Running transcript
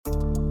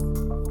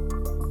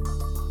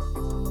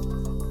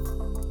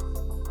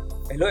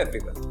Hello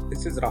everyone,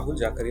 this is Rahul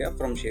Jakaria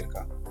from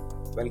Sharekhan.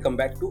 Welcome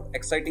back to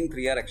exciting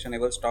 3R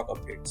actionable stock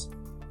updates.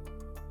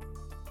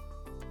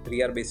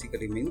 3R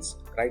basically means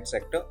right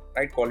sector,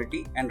 right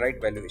quality and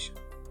right valuation.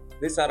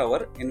 These are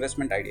our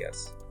investment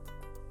ideas.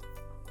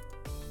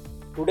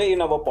 Today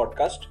in our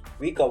podcast,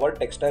 we cover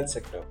textile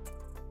sector.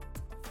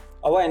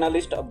 Our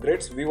analyst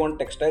upgrades view on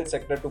textile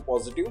sector to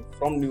positive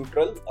from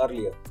neutral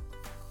earlier.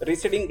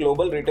 Receding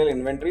global retail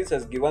inventories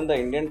has given the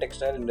Indian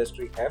textile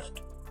industry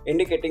heft,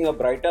 indicating a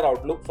brighter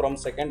outlook from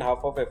second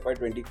half of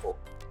FY24.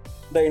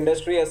 The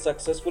industry has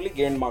successfully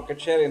gained market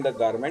share in the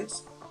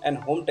garments and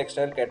home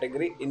textile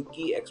category in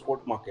key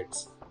export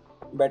markets.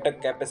 Better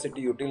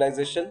capacity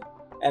utilization,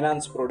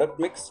 enhanced product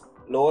mix,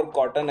 lower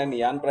cotton and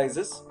yarn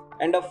prices,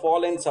 and a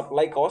fall in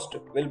supply cost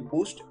will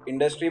boost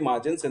industry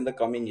margins in the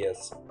coming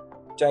years.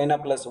 China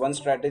plus one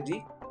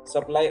strategy,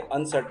 supply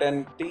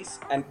uncertainties,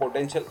 and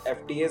potential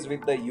FTAs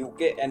with the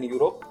UK and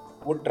Europe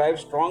would drive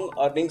strong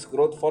earnings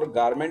growth for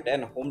garment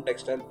and home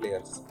textile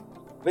players.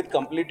 With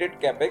completed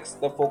capex,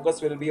 the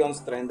focus will be on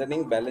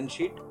strengthening balance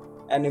sheet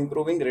and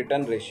improving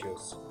return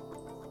ratios.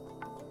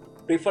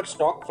 Preferred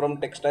stock from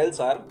textiles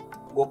are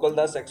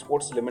Gokaldas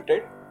Exports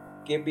Limited,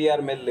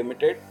 KPR Mill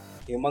Limited,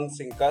 Himang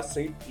Sinka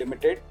Seed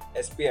Limited,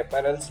 SP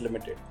Apparels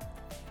Limited.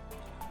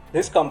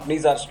 These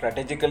companies are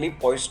strategically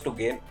poised to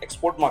gain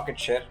export market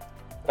share,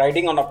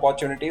 riding on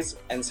opportunities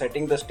and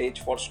setting the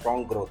stage for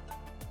strong growth.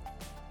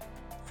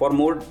 For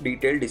more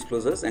detailed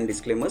disclosures and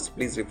disclaimers,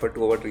 please refer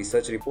to our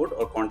research report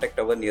or contact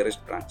our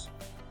nearest branch.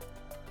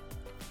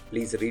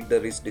 Please read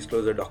the risk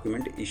disclosure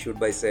document issued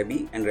by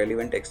SEBI and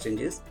relevant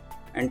exchanges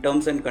and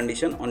terms and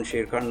conditions on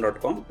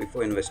sharekhan.com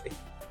before investing.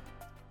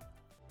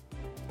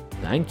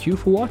 Thank you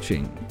for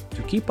watching.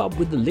 To keep up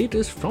with the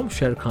latest from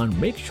Sharekhan,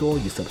 make sure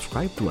you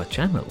subscribe to our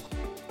channel.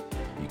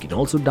 You can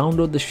also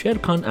download the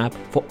Sharekhan app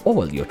for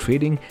all your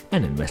trading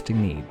and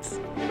investing needs.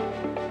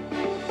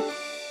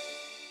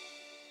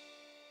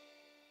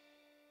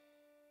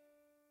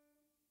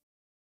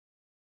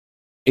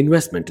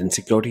 Investment in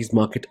securities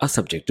market are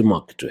subject to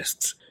market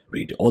risks.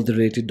 Read all the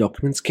related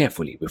documents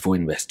carefully before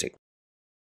investing.